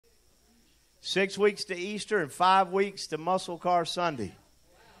6 weeks to Easter and 5 weeks to Muscle Car Sunday.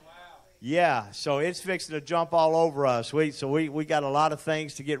 Yeah, so it's fixing to jump all over us. We got a lot of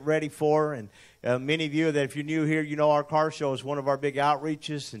things to get ready for, and many of you that if you're new here, you know our car show is one of our big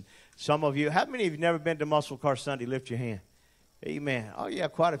outreaches, and some of you, how many of you never been to Muscle Car Sunday? Lift your hand. Amen. Oh, yeah,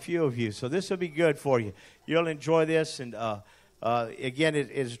 quite a few of you. So this will be good for you. You'll enjoy this, and again, it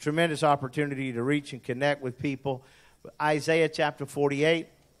is a tremendous opportunity to reach and connect with people. Isaiah chapter 48.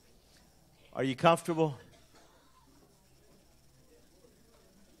 Are you comfortable?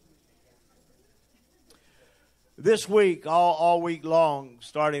 This week, all week long,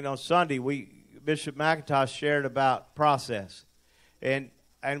 starting on Sunday, Bishop McIntosh shared about process. And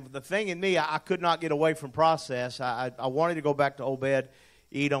the thing in me, I could not get away from process. I wanted to go back to Obed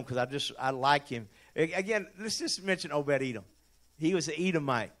Edom because I like him. Again, let's just mention Obed Edom. He was an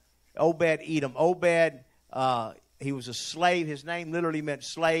Edomite. Obed Edom. Obed, he was a slave. His name literally meant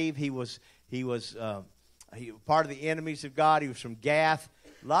slave. He was part of the enemies of God. He was from Gath.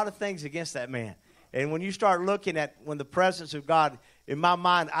 A lot of things against that man. And when you start looking at when the presence of God, in my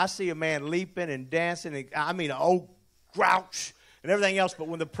mind, I see a man leaping and dancing. And, I mean, an old grouch and everything else. But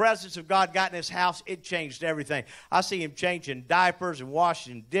when the presence of God got in his house, it changed everything. I see him changing diapers and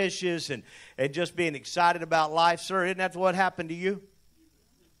washing dishes and just being excited about life. Sir, isn't that what happened to you?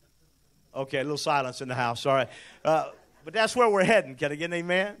 Okay, a little silence in the house. Sorry. But that's where we're heading. Can I get an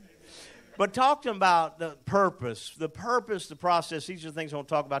amen? But talking about the purpose, the process, these are the things I want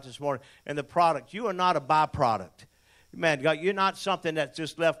to talk about this morning, and the product. You are not a byproduct. Man, you're not something that's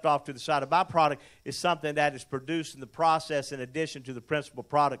just left off to the side. A byproduct is something that is produced in the process in addition to the principal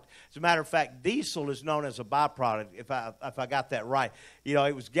product. As a matter of fact, diesel is known as a byproduct, if I got that right. You know,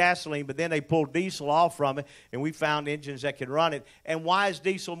 it was gasoline, but then they pulled diesel off from it, and we found engines that could run it. And why is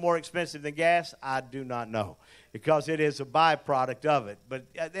diesel more expensive than gas? I do not know. Because it is a byproduct of it. But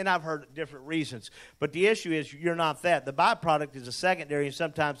then I've heard different reasons. But the issue is you're not that. The byproduct is a secondary and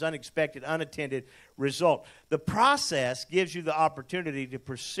sometimes unexpected, unattended result. The process gives you the opportunity to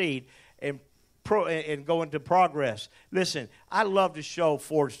proceed and go into progress. Listen, I love the show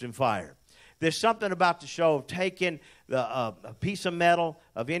Forged in Fire. There's something about the show of taking a piece of metal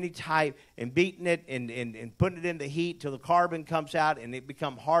of any type and beating it and putting it in the heat till the carbon comes out and it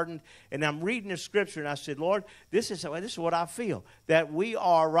becomes hardened. And I'm reading the scripture and I said, Lord, this is what I feel. That we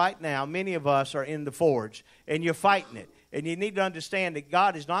are right now, many of us are in the forge and you're fighting it. And you need to understand that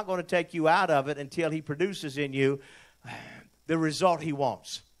God is not going to take you out of it until he produces in you the result he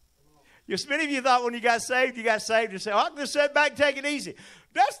wants. Many of you thought when you got saved, you say, oh, I can just sit back and take it easy.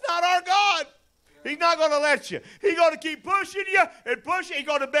 That's not our God. He's not going to let you. He's going to keep pushing you and pushing. He's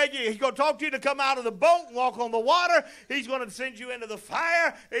going to beg you. He's going to talk to you to come out of the boat and walk on the water. He's going to send you into the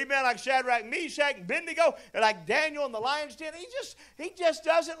fire. Amen. Like Shadrach, Meshach, and Abednego, and like Daniel in the lion's den. He just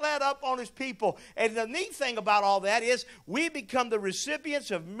doesn't let up on his people. And the neat thing about all that is we become the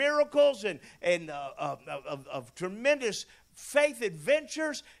recipients of miracles and of tremendous faith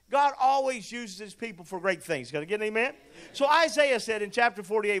adventures. God always uses his people for great things. Can I get an amen? So Isaiah said in chapter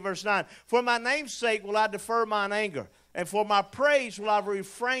 48, verse 9, for my name's sake will I defer mine anger, and for my praise will I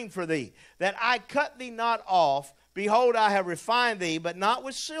refrain for thee, that I cut thee not off. Behold, I have refined thee, but not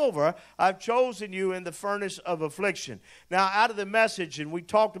with silver. I've chosen you in the furnace of affliction. Now, out of the Message, and we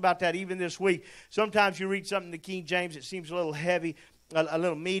talked about that even this week, sometimes you read something in the King James, it seems a little heavy, a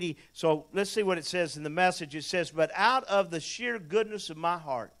little meaty. So let's see what it says in the Message. It says, but out of the sheer goodness of my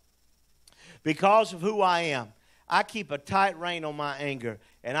heart, because of who I am, I keep a tight rein on my anger,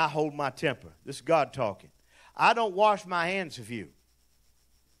 and I hold my temper. This is God talking. I don't wash my hands of you.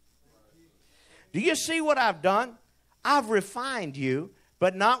 Do you see what I've done? I've refined you,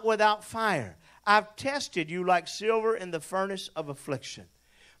 but not without fire. I've tested you like silver in the furnace of affliction.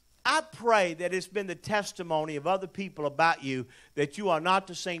 I pray that it's been the testimony of other people about you that you are not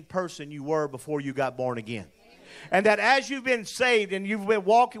the same person you were before you got born again. And that as you've been saved and you've been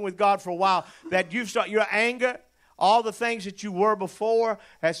walking with God for a while, that your anger, all the things that you were before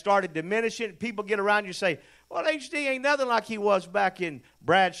has started diminishing. People get around you and say, well, HD ain't nothing like he was back in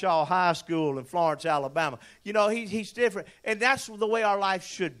Bradshaw High School in Florence, Alabama. You know, he's different. And that's the way our life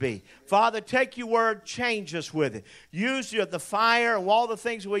should be. Father, take your word, change us with it. Use the fire and all the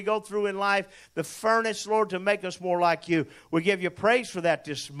things that we go through in life, the furnace, Lord, to make us more like you. We give you praise for that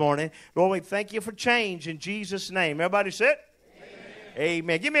this morning. Lord, we thank you for change in Jesus' name. Everybody sit? Amen.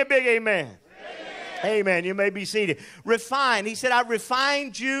 Amen. Give me a big amen. Amen. Amen. You may be seated. Refine. He said, I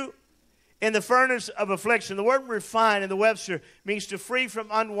refined you in the furnace of affliction. The word refine in the Webster means to free from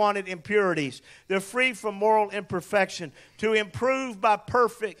unwanted impurities. They're free from moral imperfection. To improve by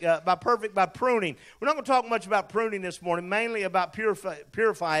pruning. We're not going to talk much about pruning this morning, mainly about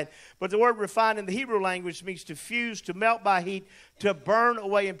purifying. But the word refine in the Hebrew language means to fuse, to melt by heat, to burn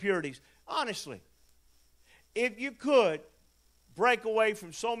away impurities. Honestly, if you could break away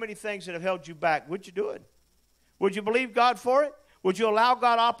from so many things that have held you back, would you do it? Would you believe God for it? Would you allow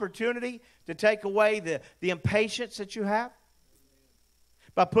God opportunity to take away the impatience that you have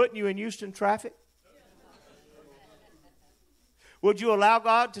by putting you in Houston traffic? Would you allow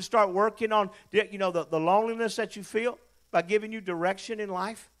God to start working on the loneliness that you feel by giving you direction in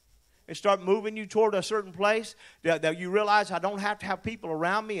life and start moving you toward a certain place that you realize I don't have to have people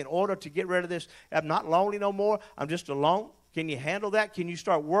around me in order to get rid of this. I'm not lonely no more. I'm just alone. Can you handle that? Can you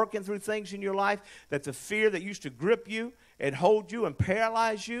start working through things in your life that the fear that used to grip you and hold you and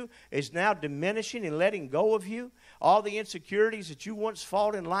paralyze you is now diminishing and letting go of you? All the insecurities that you once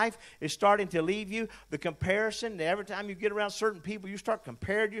fought in life is starting to leave you. The comparison, every time you get around certain people, you start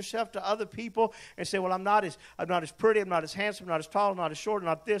comparing yourself to other people and say, well, I'm not as pretty, I'm not as handsome, I'm not as tall, I'm not as short, I'm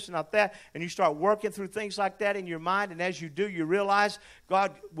not this, and not that. And you start working through things like that in your mind. And as you do, you realize,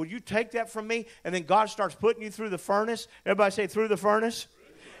 God, will you take that from me? And then God starts putting you through the furnace. Everybody say, through the furnace.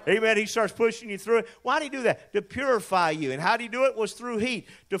 Amen. He starts pushing you through it. Why did he do that? To purify you. And how did he do it? Was through heat.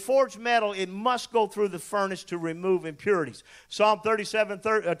 To forge metal, it must go through the furnace to remove impurities. Psalm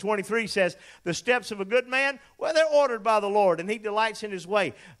 37:23 says, the steps of a good man, well, they're ordered by the Lord, and he delights in his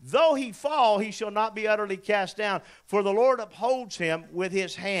way. Though he fall, he shall not be utterly cast down, for the Lord upholds him with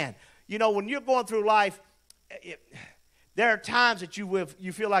his hand. You know, when you're going through life, there are times that you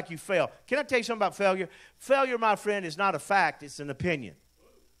feel like you fail. Can I tell you something about failure? Failure, my friend, is not a fact. It's an opinion.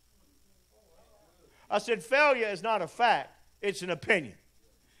 I said failure is not a fact. It's an opinion.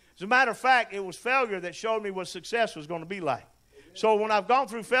 As a matter of fact, it was failure that showed me what success was going to be like. So when I've gone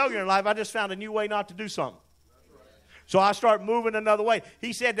through failure in life, I just found a new way not to do something. So I start moving another way.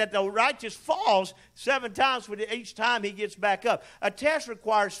 He said that the righteous falls 7 times, but each time he gets back up. A test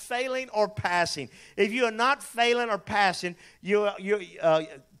requires failing or passing. If you are not failing or passing, you are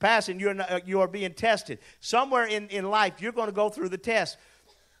being tested. Somewhere in life, you're going to go through the test.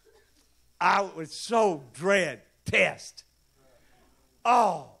 I would so dread test.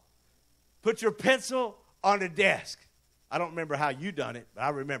 Oh, put your pencil on the desk. I don't remember how you done it, but I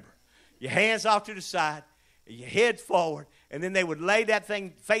remember. Your hands off to the side, your head forward, and then they would lay that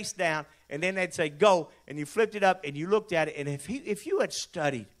thing face down, and then they'd say, go, and you flipped it up, and you looked at it, and if you had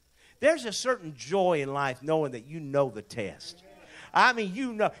studied, there's a certain joy in life knowing that you know the test. I mean,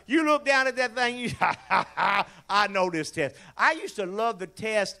 you look down at that thing, I know this test. I used to love the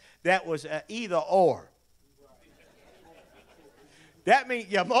test that was either or. That means,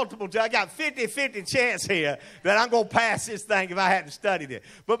 multiple times. I got 50-50 chance here that I'm going to pass this thing if I hadn't studied it.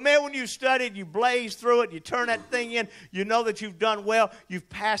 But, man, when you studied, you blaze through it, you turn that thing in, you know that you've done well, you've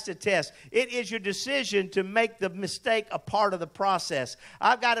passed the test. It is your decision to make the mistake a part of the process.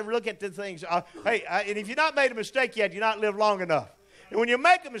 I've got to look at the things. And if you've not made a mistake yet, you've not lived long enough. And when you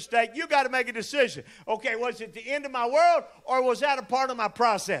make a mistake, you got to make a decision. Okay, was it the end of my world, or was that a part of my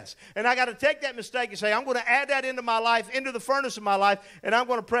process? And I got to take that mistake and say, I'm going to add that into my life, into the furnace of my life, and I'm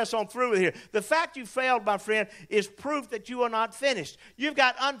going to press on through it here. The fact you failed, my friend, is proof that you are not finished. You've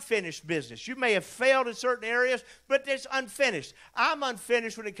got unfinished business. You may have failed in certain areas, but it's unfinished. I'm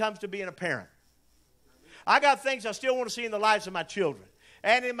unfinished when it comes to being a parent. I got things I still want to see in the lives of my children.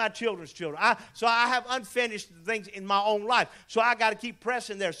 And in my children's children. So I have unfinished things in my own life. So I got to keep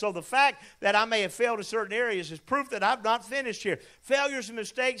pressing there. So the fact that I may have failed in certain areas is proof that I've not finished here. Failures and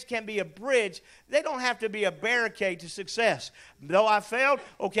mistakes can be a bridge. They don't have to be a barricade to success. Though I failed,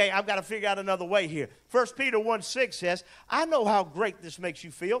 okay, I've got to figure out another way here. 1 Peter 1:6 says, I know how great this makes you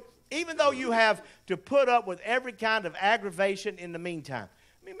feel, even though you have to put up with every kind of aggravation in the meantime.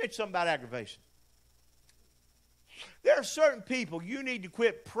 Let me mention something about aggravation. There are certain people you need to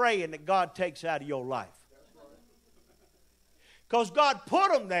quit praying that God takes out of your life. Because God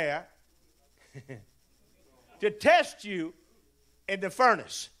put them there to test you in the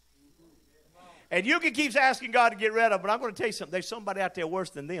furnace. And you can keep asking God to get rid of them, but I'm going to tell you something. There's somebody out there worse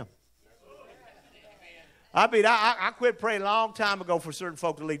than them. I mean, I quit praying a long time ago for certain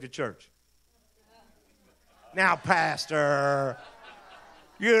folk to leave the church. Now, Pastor,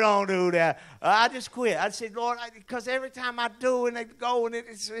 you don't do that. I just quit. I said, Lord, because every time I do and they go and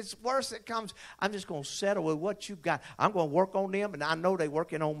it's worse it comes, I'm just going to settle with what you got. I'm going to work on them, and I know they're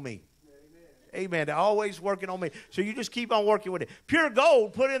working on me. Amen. They're always working on me. So you just keep on working with it. Pure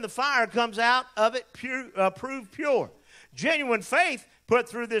gold put in the fire comes out of it proved pure. Genuine faith put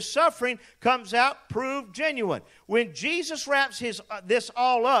through this suffering comes out proved genuine. When Jesus wraps this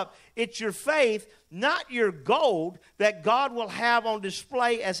all up, it's your faith, not your gold, that God will have on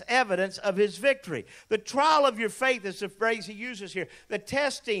display as evidence of his victory. The trial of your faith is the phrase he uses here. The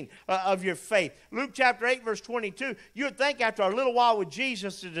testing of your faith. Luke chapter 8, verse 22, you would think after a little while with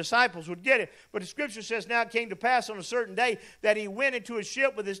Jesus, the disciples would get it. But the scripture says, now it came to pass on a certain day that he went into a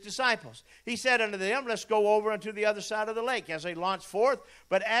ship with his disciples. He said unto them, let's go over unto the other side of the lake. As they launched forth,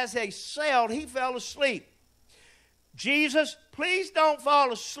 but as they sailed, he fell asleep. Jesus, please don't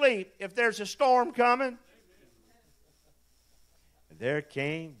fall asleep if there's a storm coming. And there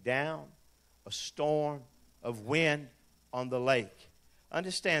came down a storm of wind on the lake.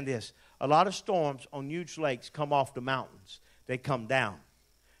 Understand this. A lot of storms on huge lakes come off the mountains. They come down.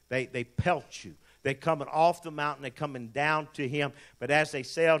 They pelt you. They're coming off the mountain. They're coming down to him. But as they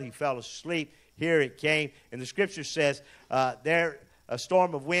sailed, he fell asleep. Here it came. And the scripture says, there a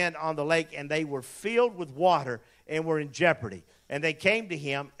storm of wind on the lake, and they were filled with water and were in jeopardy. And they came to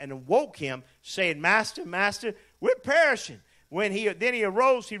him and awoke him, saying, Master, Master, we're perishing. Then he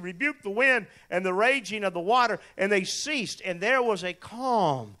arose, he rebuked the wind and the raging of the water, and they ceased, and there was a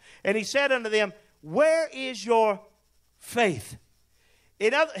calm. And he said unto them, where is your faith?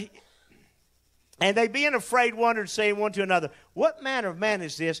 And they being afraid wondered, saying one to another, what manner of man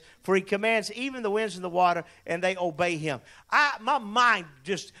is this? For he commands even the winds and the water, and they obey him. My mind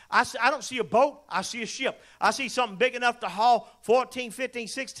just, I don't see a boat, I see a ship. I see something big enough to haul 14, 15,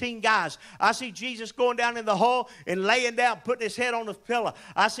 16 guys. I see Jesus going down in the hull and laying down, putting his head on the pillow.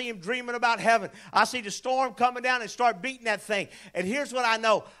 I see him dreaming about heaven. I see the storm coming down and start beating that thing. And here's what I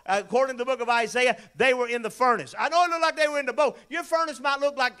know. According to the book of Isaiah, they were in the furnace. I know it looked like they were in the boat. Your furnace might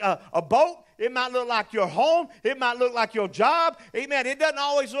look like a boat. It might look like your home. It might look like your job. Amen. It doesn't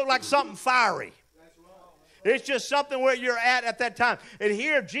always look like something fiery. It's just something where you're at that time. And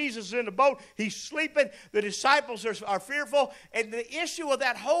here, Jesus is in the boat. He's sleeping. The disciples are fearful. And the issue of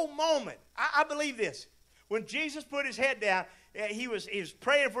that whole moment, I believe this. When Jesus put his head down, he was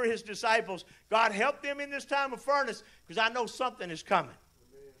praying for his disciples. God, help them in this time of furnace, because I know something is coming.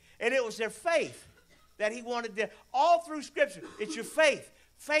 And it was their faith that he wanted to. All through Scripture, it's your faith.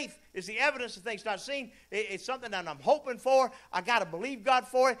 Faith is the evidence of things not seen. It's something that I'm hoping for. I got to believe God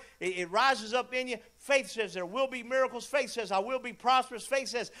for it. It rises up in you. Faith says there will be miracles. Faith says I will be prosperous. Faith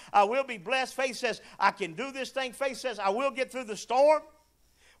says I will be blessed. Faith says I can do this thing. Faith says I will get through the storm.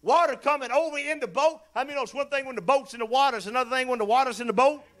 Water coming over in the boat. I mean, it's one thing when the boat's in the water. It's another thing when the water's in the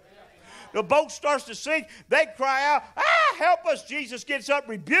boat. The boat starts to sink. They cry out, help us. Jesus gets up,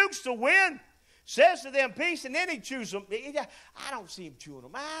 rebukes the wind. Says to them, peace, and then he chews them. I don't see him chewing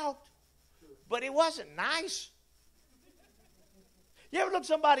them out. But it wasn't nice. You ever look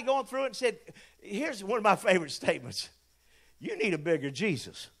somebody going through it and said, here's one of my favorite statements. You need a bigger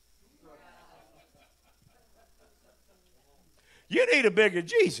Jesus. You need a bigger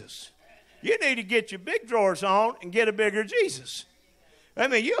Jesus. You need to get your big drawers on and get a bigger Jesus. I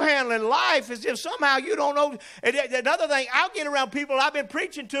mean, you handling life as if somehow you don't know. And another thing, I'll get around people I've been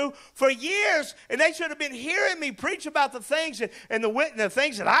preaching to for years, and they should have been hearing me preach about the things and the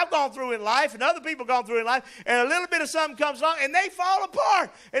things that I've gone through in life and other people gone through in life, and a little bit of something comes along, and they fall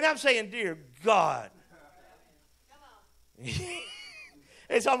apart. And I'm saying, dear God.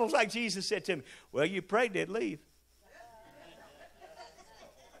 It's almost like Jesus said to me, well, you prayed they'd leave.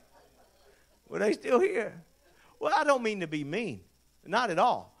 Well, they still here. Well, I don't mean to be mean. Not at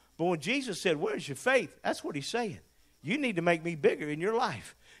all. But when Jesus said, where's your faith? That's what he's saying. You need to make me bigger in your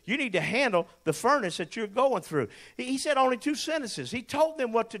life. You need to handle the furnace that you're going through. He said only 2 sentences. He told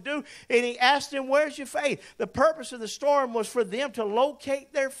them what to do, and he asked them, where's your faith? The purpose of the storm was for them to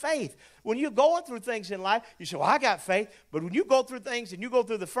locate their faith. When you're going through things in life, you say, well, I got faith. But when you go through things and you go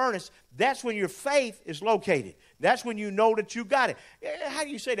through the furnace, that's when your faith is located. That's when you know that you got it. How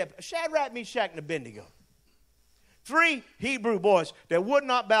do you say that? Shadrach, Meshach, and Abednego. 3 Hebrew boys that would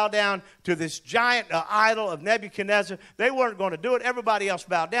not bow down to this giant idol of Nebuchadnezzar. They weren't going to do it. Everybody else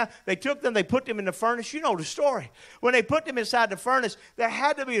bowed down. They took them. They put them in the furnace. You know the story. When they put them inside the furnace, there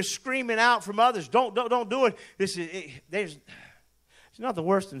had to be a screaming out from others. Don't do it. There's nothing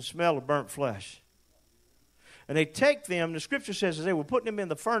worse than the smell of burnt flesh. And they take them. The scripture says as they were putting them in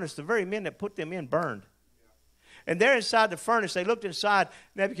the furnace, the very men that put them in burned. And there inside the furnace, they looked inside,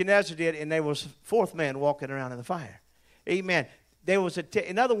 Nebuchadnezzar did, and there was a 4th man walking around in the fire. Amen.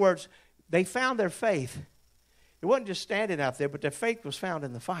 In other words, they found their faith. It wasn't just standing out there, but their faith was found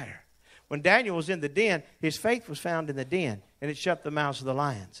in the fire. When Daniel was in the den, his faith was found in the den, and it shut the mouths of the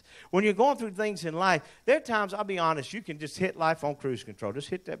lions. When you're going through things in life, there are times, I'll be honest, you can just hit life on cruise control. Just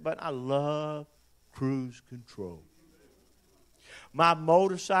hit that button. I love cruise control. My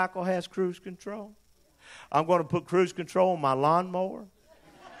motorcycle has cruise control. I'm going to put cruise control on my lawnmower.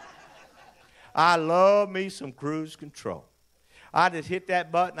 I love me some cruise control. I just hit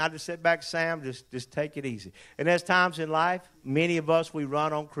that button. I just sit back, Sam, just take it easy. And there's times in life, many of us, we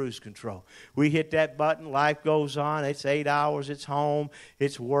run on cruise control. We hit that button, life goes on. It's 8 hours, it's home,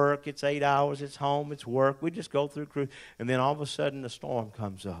 it's work. It's 8 hours, it's home, it's work. We just go through cruise. And then all of a sudden, the storm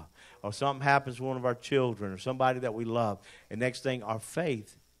comes up. Or something happens to one of our children or somebody that we love. And next thing, our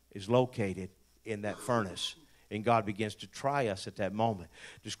faith is located in that furnace. And God begins to try us at that moment.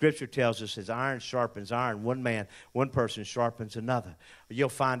 The scripture tells us as iron sharpens iron, one person sharpens another. You'll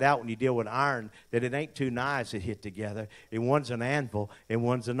find out when you deal with iron that it ain't two knives that hit together. And one's an anvil and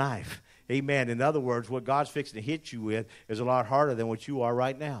one's a knife. Amen. In other words, what God's fixing to hit you with is a lot harder than what you are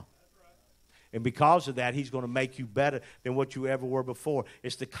right now. And because of that, he's going to make you better than what you ever were before.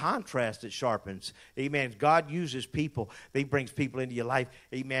 It's the contrast that sharpens. Amen. God uses people. He brings people into your life,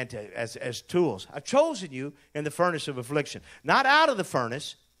 amen, as tools. I've chosen you in the furnace of affliction. Not out of the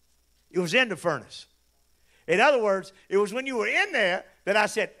furnace. It was in the furnace. In other words, it was when you were in there that I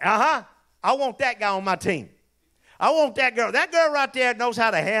said, I want that guy on my team. I want that girl. That girl right there knows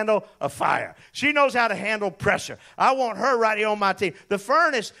how to handle a fire. She knows how to handle pressure. I want her right here on my team. The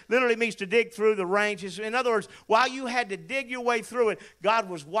furnace literally means to dig through the ranges. In other words, while you had to dig your way through it, God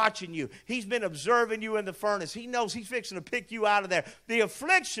was watching you. He's been observing you in the furnace. He knows he's fixing to pick you out of there. The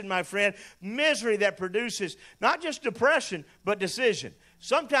affliction, my friend, misery that produces not just depression, but decision.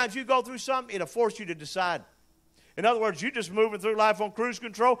 Sometimes you go through something, it'll force you to decide. In other words, you're just moving through life on cruise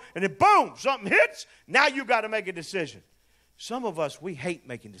control, and then boom, something hits. Now you've got to make a decision. Some of us, we hate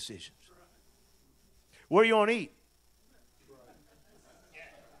making decisions. Where you want to eat?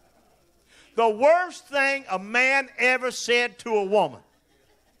 The worst thing a man ever said to a woman.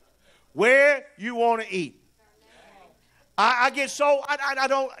 Where you want to eat. I get so,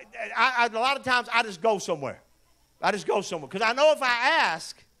 a lot of times I just go somewhere. Because I know if I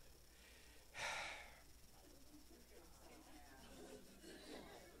ask,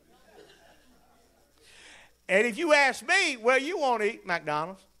 and if you ask me where you want to eat,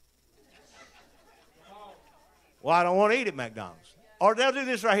 McDonald's. Well, I don't want to eat at McDonald's. Or they'll do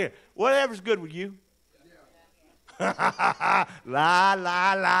this right here. Whatever's good with you. La,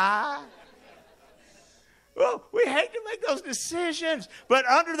 la, la. Well, we hate to make those decisions. But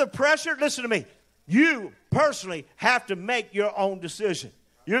under the pressure, listen to me. You personally have to make your own decision.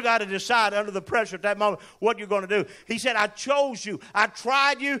 You got to decide under the pressure at that moment what you're going to do. He said, I chose you. I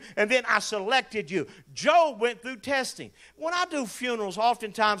tried you, and then I selected you. Job went through testing. When I do funerals,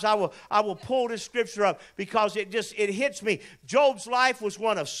 oftentimes I will pull this scripture up because it hits me. Job's life was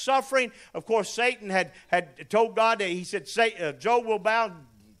one of suffering. Of course, Satan had told God that he said, Job will bow.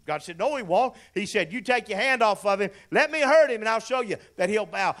 God said, no, he won't. He said, you take your hand off of him. Let me hurt him, and I'll show you that he'll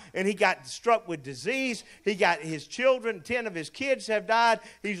bow. And he got struck with disease. He got his children. 10 of his kids have died.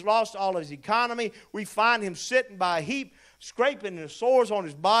 He's lost all his economy. We find him sitting by a heap, scraping the sores on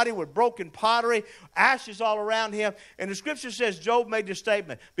his body with broken pottery, ashes all around him. And the scripture says Job made this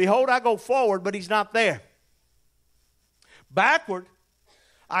statement, behold, I go forward, but he's not there. Backward,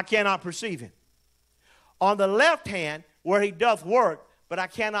 I cannot perceive him. On the left hand, where he doth work, but I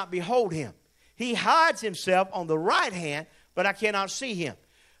cannot behold him. He hides himself on the right hand, but I cannot see him.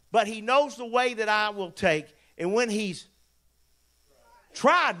 But he knows the way that I will take, and when he's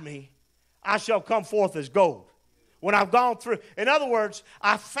tried me, I shall come forth as gold. When I've gone through. In other words,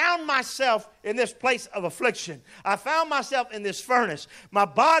 I found myself in this place of affliction. I found myself in this furnace. My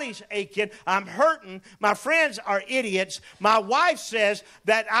body's aching. I'm hurting. My friends are idiots. My wife says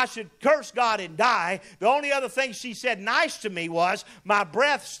that I should curse God and die. The only other thing she said nice to me was, my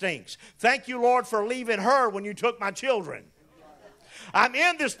breath stinks. Thank you, Lord, for leaving her when you took my children. I'm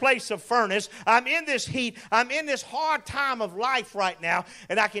in this place of furnace. I'm in this heat. I'm in this hard time of life right now.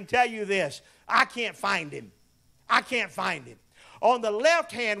 And I can tell you this, I can't find him. I can't find him. On the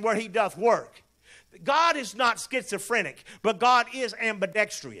left hand where he doth work. God is not schizophrenic, but God is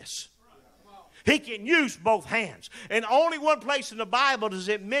ambidextrous. He can use both hands. And only one place in the Bible does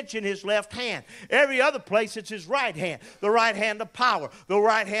it mention his left hand. Every other place it's his right hand. The right hand of power. The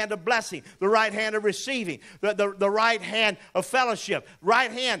right hand of blessing. The right hand of receiving. The right hand of fellowship.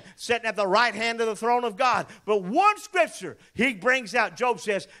 Right hand sitting at the right hand of the throne of God. But one scripture he brings out, Job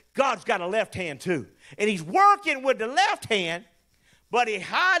says, God's got a left hand too. And he's working with the left hand, but he's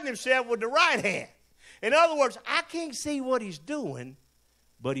hiding himself with the right hand. In other words, I can't see what he's doing,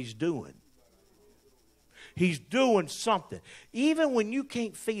 but he's doing. He's doing something. Even when you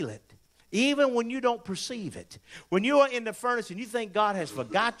can't feel it, Even when you don't perceive it. When you are in the furnace and you think God has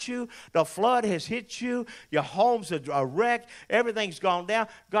forgot you, the flood has hit you, your home's a wreck, everything's gone down,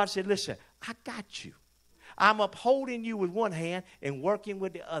 God said, listen, I got you. I'm upholding you with one hand and working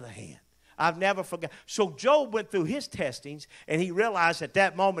with the other hand. I've never forgotten. So Job went through his testings, and he realized at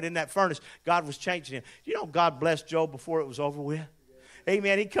that moment in that furnace, God was changing him. You know, God blessed Job before it was over with.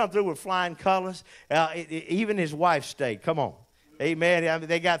 Amen. He come through with flying colors. Even his wife stayed. Come on. Amen. I mean,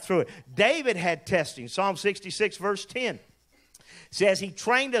 they got through it. David had testing. Psalm 66, verse 10 says, he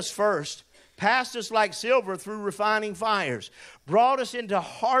trained us first, passed us like silver through refining fires, brought us into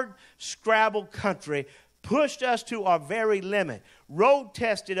hard scrabble country, pushed us to our very limit, road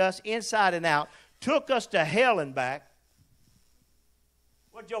tested us inside and out, took us to hell and back.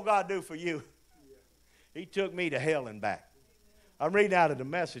 What did your God do for you? He took me to hell and back. I'm reading out of the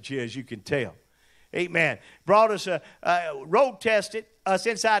Message here, as you can tell. Amen. Brought us, road tested us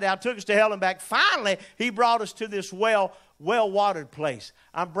inside out, took us to hell and back. Finally, he brought us to this well-watered place.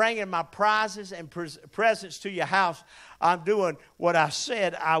 I'm bringing my prizes and presents to your house. I'm doing what I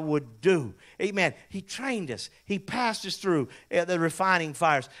said I would do. Amen. He trained us. He passed us through the refining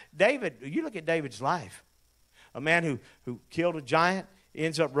fires. David, you look at David's life. A man who killed a giant,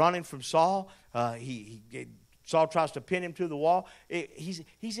 ends up running from Saul. Saul tries to pin him to the wall.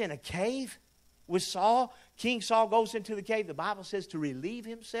 He's in a cave with Saul. King Saul goes into the cave. The Bible says to relieve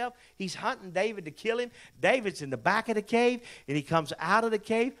himself. He's hunting David to kill him. David's in the back of the cave, and he comes out of the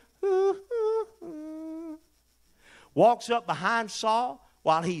cave. Walks up behind Saul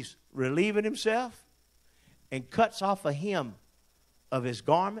while he's relieving himself and cuts off a hem of his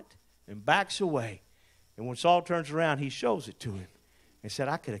garment and backs away. And when Saul turns around, he shows it to him and said,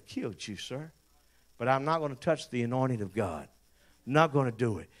 I could have killed you, sir, but I'm not going to touch the anointing of God. I'm not going to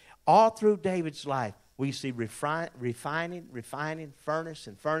do it. All through David's life, we see refining, furnace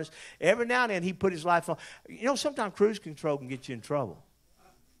and furnace. Every now and then, he put his life on. You know, sometimes cruise control can get you in trouble.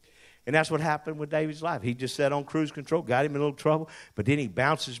 And that's what happened with David's life. He just sat on cruise control, got him in a little trouble, but then he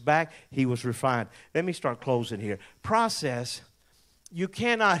bounces back. He was refined. Let me start closing here. Process, you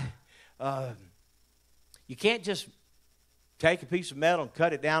can't just take a piece of metal and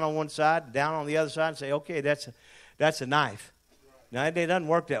cut it down on one side, down on the other side, and say, okay, that's a knife. Now, it doesn't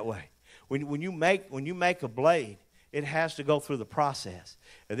work that way. When you make a blade, it has to go through the process.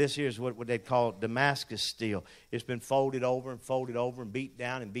 Now, this here is what they call Damascus steel. It's been folded over and beat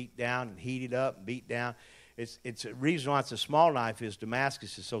down and heated up and beat down. It's the reason why it's a small knife is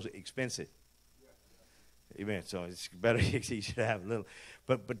Damascus is so expensive. Amen. So it's better you should have a little.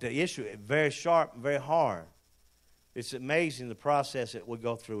 But the issue is very sharp and very hard. It's amazing the process that we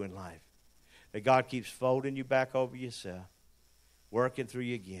go through in life. That God keeps folding you back over yourself, working through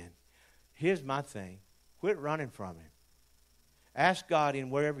you again. Here's my thing. Quit running from Him. Ask God in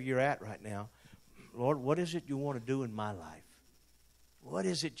wherever you're at right now, Lord, what is it you want to do in my life? What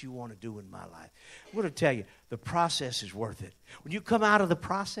is it you want to do in my life? I'm going to tell you, the process is worth it. When you come out of the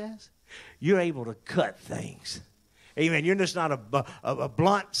process, you're able to cut things. Amen. You're just not a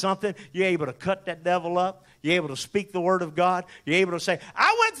blunt something. You're able to cut that devil up. You're able to speak the word of God. You're able to say,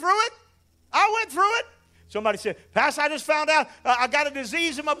 I went through it. I went through it. Somebody said, Pastor, I just found out I got a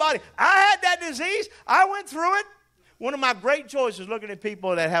disease in my body. I had that disease. I went through it. One of my great joys is looking at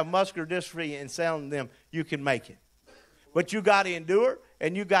people that have muscular dystrophy and telling them, you can make it. But you got to endure,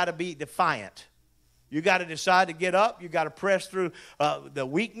 and you got to be defiant. You got to decide to get up. You got to press through the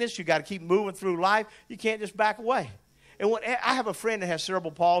weakness. You got to keep moving through life. You can't just back away. And I have a friend that has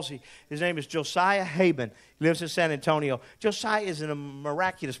cerebral palsy. His name is Josiah Haben. He lives in San Antonio. Josiah is in a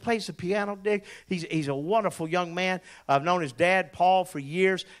miraculous place, a piano dig. He's a wonderful young man. I've known his dad, Paul, for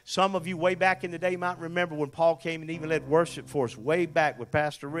years. Some of you way back in the day might remember when Paul came and even led worship for us way back with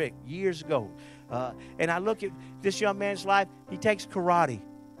Pastor Rick years ago. And I look at this young man's life. He takes karate,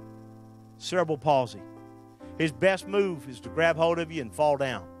 cerebral palsy. His best move is to grab hold of you and fall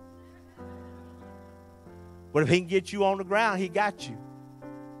down. But if he can get you on the ground, he got you.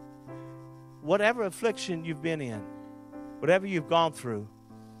 Whatever affliction you've been in, whatever you've gone through,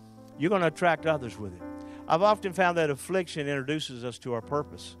 you're going to attract others with it. I've often found that affliction introduces us to our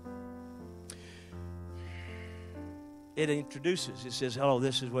purpose. It introduces. It says, oh,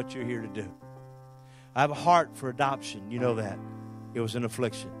 this is what you're here to do. I have a heart for adoption. You know that. It was an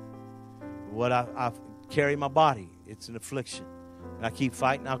affliction. What I carry in my body, it's an affliction. And I keep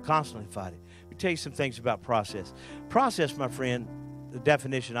fighting. I'll constantly fight it. Let me tell you some things about process. Process, my friend, the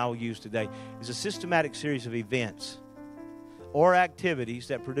definition I will use today, is a systematic series of events or activities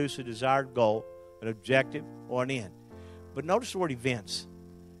that produce a desired goal, an objective, or an end. But notice the word events.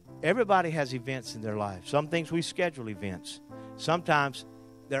 Everybody has events in their life. Some things we schedule events. Sometimes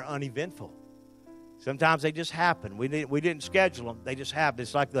they're uneventful. Sometimes they just happen. We didn't schedule them. They just happen.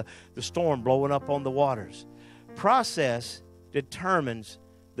 It's like the storm blowing up on the waters. Process determines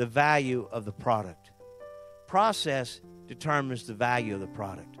the value of the product. Process determines the value of the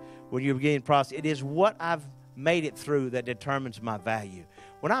product. When you're beginning process, it is what I've made it through that determines my value.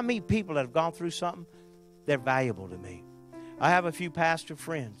 When I meet people that have gone through something, they're valuable to me. I have a few pastor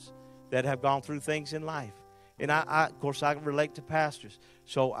friends that have gone through things in life. And of course, I can relate to pastors.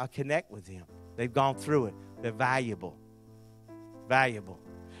 So I connect with them. They've gone through it. They're valuable. Valuable.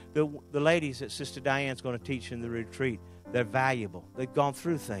 The ladies that Sister Diane's going to teach in the retreat, they're valuable. They've gone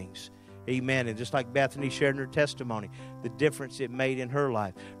through things. Amen. And just like Bethany shared in her testimony, the difference it made in her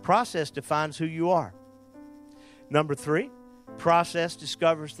life. Process defines who you are. Number 3, process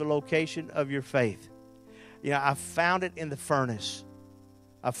discovers the location of your faith. You know, I found it in the furnace.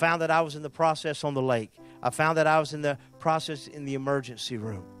 I found that I was in the process on the lake. I found that I was in the process in the emergency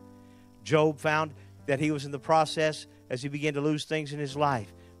room. Job found that he was in the process as he began to lose things in his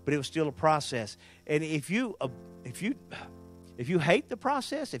life, but it was still a process. And if you hate the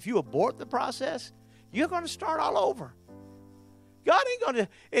process, if you abort the process, you're going to start all over. God ain't going to,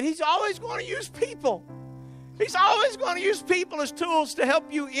 and He's always going to use people. He's always going to use people as tools to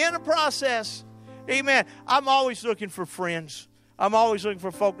help you in a process. Amen. I'm always looking for friends. I'm always looking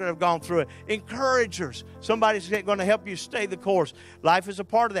for folk that have gone through it. Encouragers. Somebody's going to help you stay the course. Life is a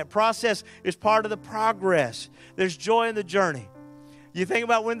part of that. Process is part of the progress. There's joy in the journey. You think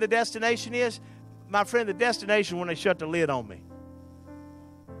about when the destination is? My friend, the destination when they shut the lid on me.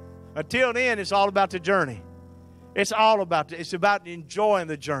 Until then, it's all about the journey. It's about enjoying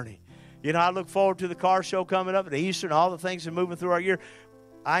the journey. You know, I look forward to the car show coming up, the Easter, and all the things that are moving through our year.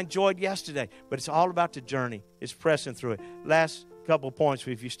 I enjoyed yesterday, but it's all about the journey. It's pressing through it. Last couple of points,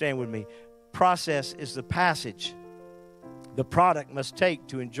 if you stand with me. Process is the passage the product must take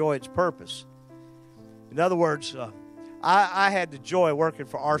to enjoy its purpose. In other words, I had the joy working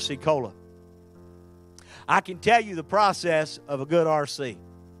for RC Cola. I can tell you the process of a good RC.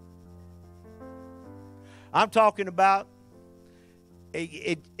 I'm talking about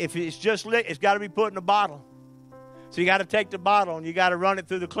if it's just lit, it's got to be put in a bottle. So you got to take the bottle and you got to run it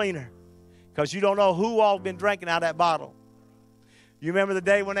through the cleaner because you don't know who all been drinking out of that bottle. You remember the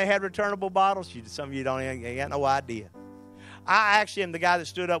day when they had returnable bottles? Some of you ain't got no idea. I actually am the guy that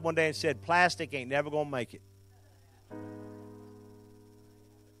stood up one day and said, plastic ain't never going to make it.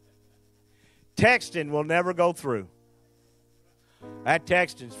 Texting will never go through. That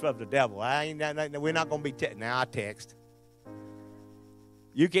texting's from the devil. We're not going to be now I text.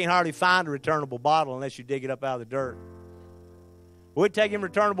 You can't hardly find a returnable bottle unless you dig it up out of the dirt. We'd take them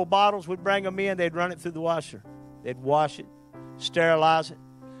returnable bottles, we'd bring them in, they'd run it through the washer. They'd wash it, sterilize it.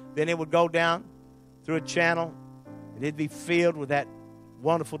 Then it would go down through a channel, and it'd be filled with that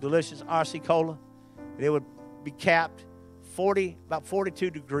wonderful, delicious RC Cola. And it would be capped about 42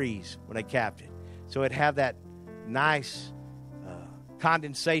 degrees when they capped it. So it'd have that nice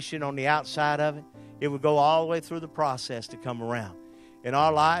condensation on the outside of it. It would go all the way through the process to come around. In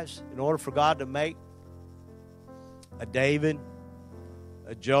our lives, in order for God to make a David,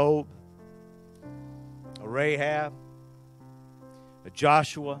 a Job, a Rahab, a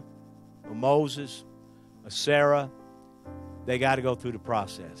Joshua, a Moses, a Sarah, they got to go through the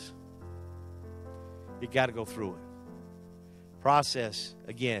process. You got to go through it. Process,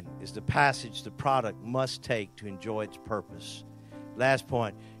 again, is the passage the product must take to enjoy its purpose. Last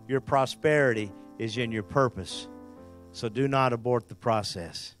point, your prosperity is in your purpose. So do not abort the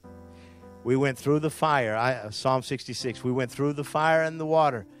process. We went through the fire. Psalm 66, we went through the fire and the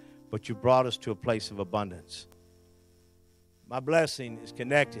water, but you brought us to a place of abundance. My blessing is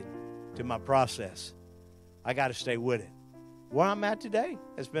connected to my process. I got to stay with it. Where I'm at today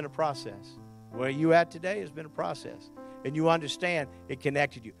has been a process. Where you at today has been a process. And you understand it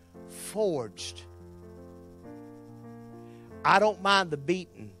connected you. Forged. I don't mind the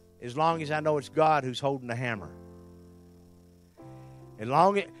beating as long as I know it's God who's holding the hammer.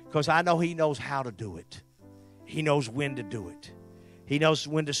 Because I know He knows how to do it. He knows when to do it. He knows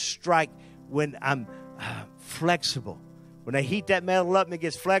when to strike when I'm flexible. When they heat that metal up and it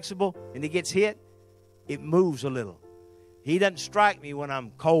gets flexible and it gets hit, it moves a little. He doesn't strike me when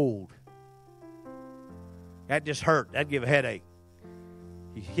I'm cold. That just hurt. That'd give a headache.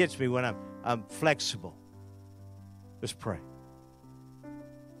 He hits me when I'm flexible. Let's pray.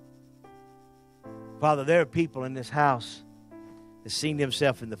 Father, there are people in this house that seen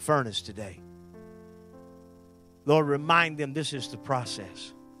themselves in the furnace today. Lord, remind them this is the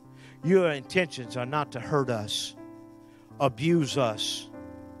process. Your intentions are not to hurt us, abuse us,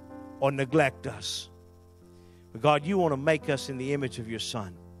 or neglect us. But God, you want to make us in the image of your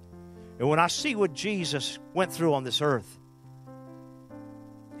Son. And when I see what Jesus went through on this earth,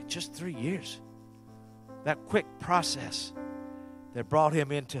 in just 3 years, that quick process that brought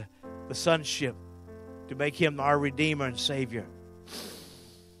him into the sonship to make him our Redeemer and Savior.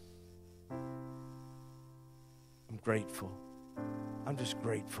 I'm grateful. I'm just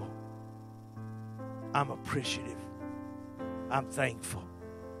grateful. I'm appreciative. I'm thankful.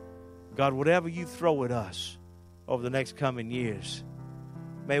 God, whatever you throw at us over the next coming years,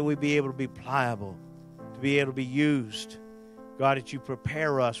 may we be able to be pliable, to be able to be used. God, that you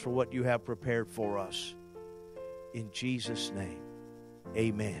prepare us for what you have prepared for us. In Jesus' name,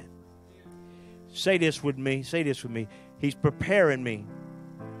 amen. Say this with me. Say this with me. He's preparing me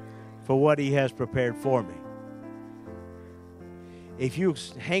for what he has prepared for me. If you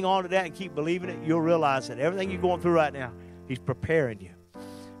hang on to that and keep believing it, you'll realize that everything you're going through right now, he's preparing you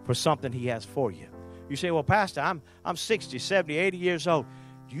for something he has for you. You say, well, Pastor, I'm 60, 70, 80 years old.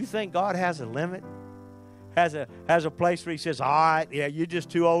 Do you think God has a limit? Has a place where he says, all right, yeah, you're just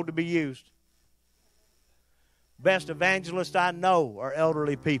too old to be used. Best evangelists I know are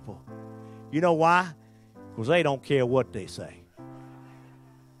elderly people. You know why? Because they don't care what they say.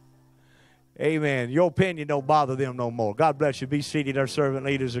 Amen. Your opinion don't bother them no more. God bless you. Be seated. Our servant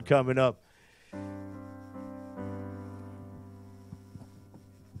leaders are coming up.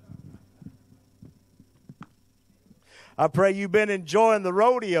 I pray you've been enjoying the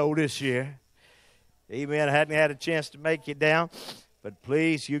rodeo this year. Amen. I hadn't had a chance to make it down, but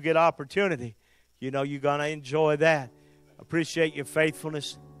please, you get opportunity. You know you're going to enjoy that. Appreciate your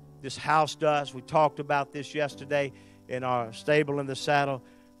faithfulness. This house does. We talked about this yesterday in our Stable in the Saddle.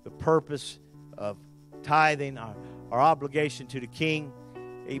 The purpose of tithing, our obligation to the King.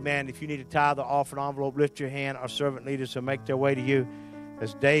 Amen. If you need to tithe or offer an envelope, lift your hand. Our servant leaders will make their way to you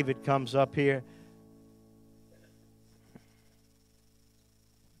as David comes up here.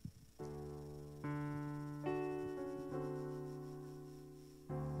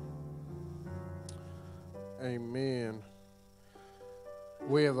 Amen.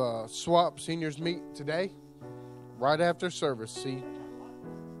 We have a swap seniors meet today, right after service. See,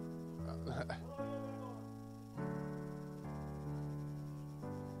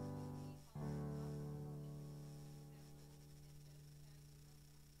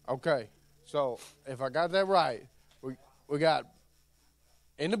 okay. So if I got that right, we got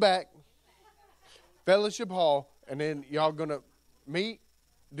in the back, fellowship hall, and then y'all gonna meet,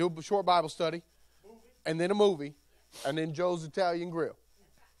 do a short Bible study. And then a movie, and then Joe's Italian Grill.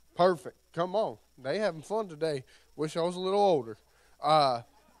 Perfect. Come on. They having fun today. Wish I was a little older.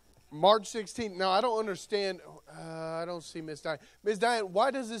 March 16th. Now, I don't understand. I don't see Miss Diane. Miss Diane, why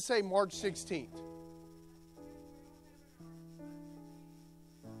does it say March 16th?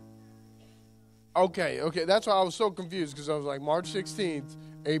 Okay. That's why I was so confused, because I was like, March 16th,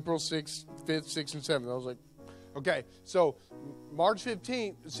 April 6th, 5th, 6th, and 7th. I was like, okay. So, March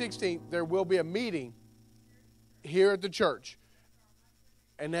 15th, 16th, there will be a meeting here at the church,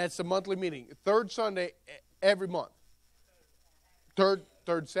 and that's the monthly meeting, third Sunday every month.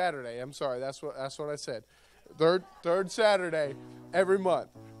 Third Saturday. I'm sorry, that's what I said. Third Saturday every month,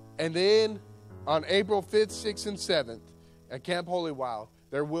 and then on April 5th, 6th, and 7th at Camp Holy Wild,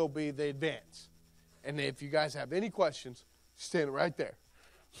 there will be the advance. And if you guys have any questions, stand right there.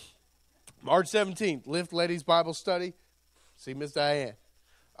 March 17th, Lift Ladies Bible Study. See Miss Diane.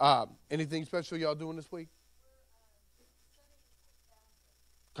 Anything special y'all doing this week?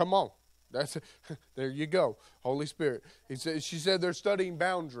 Come on. There you go. Holy Spirit. She said they're studying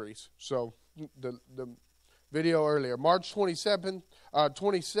boundaries. So the video earlier. March 22nd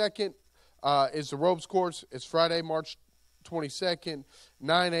is the ropes course. It's Friday, March 22nd,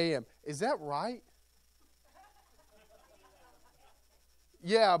 9 a.m. Is that right?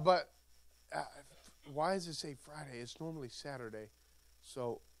 Yeah, but why does it say Friday? It's normally Saturday.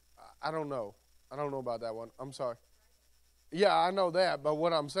 So I don't know. I don't know about that one. I'm sorry. Yeah, I know that, but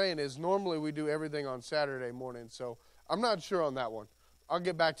what I'm saying is normally we do everything on Saturday morning, so I'm not sure on that one. I'll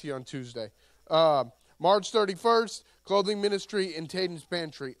get back to you on Tuesday. March 31st, Clothing Ministry in Tatum's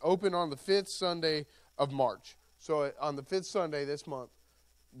Pantry, open on the 5th Sunday of March. So on the 5th Sunday this month,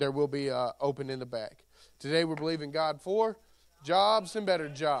 there will be open in the back. Today we're believing God for jobs and better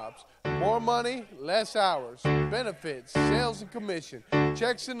jobs. More money, less hours, benefits, sales and commission,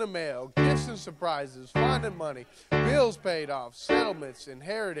 checks in the mail, gifts and surprises, finding money, bills paid off, settlements,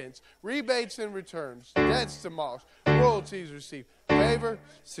 inheritance, rebates and returns, debts demolished, royalties received, favor,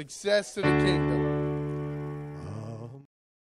 success to the kingdom.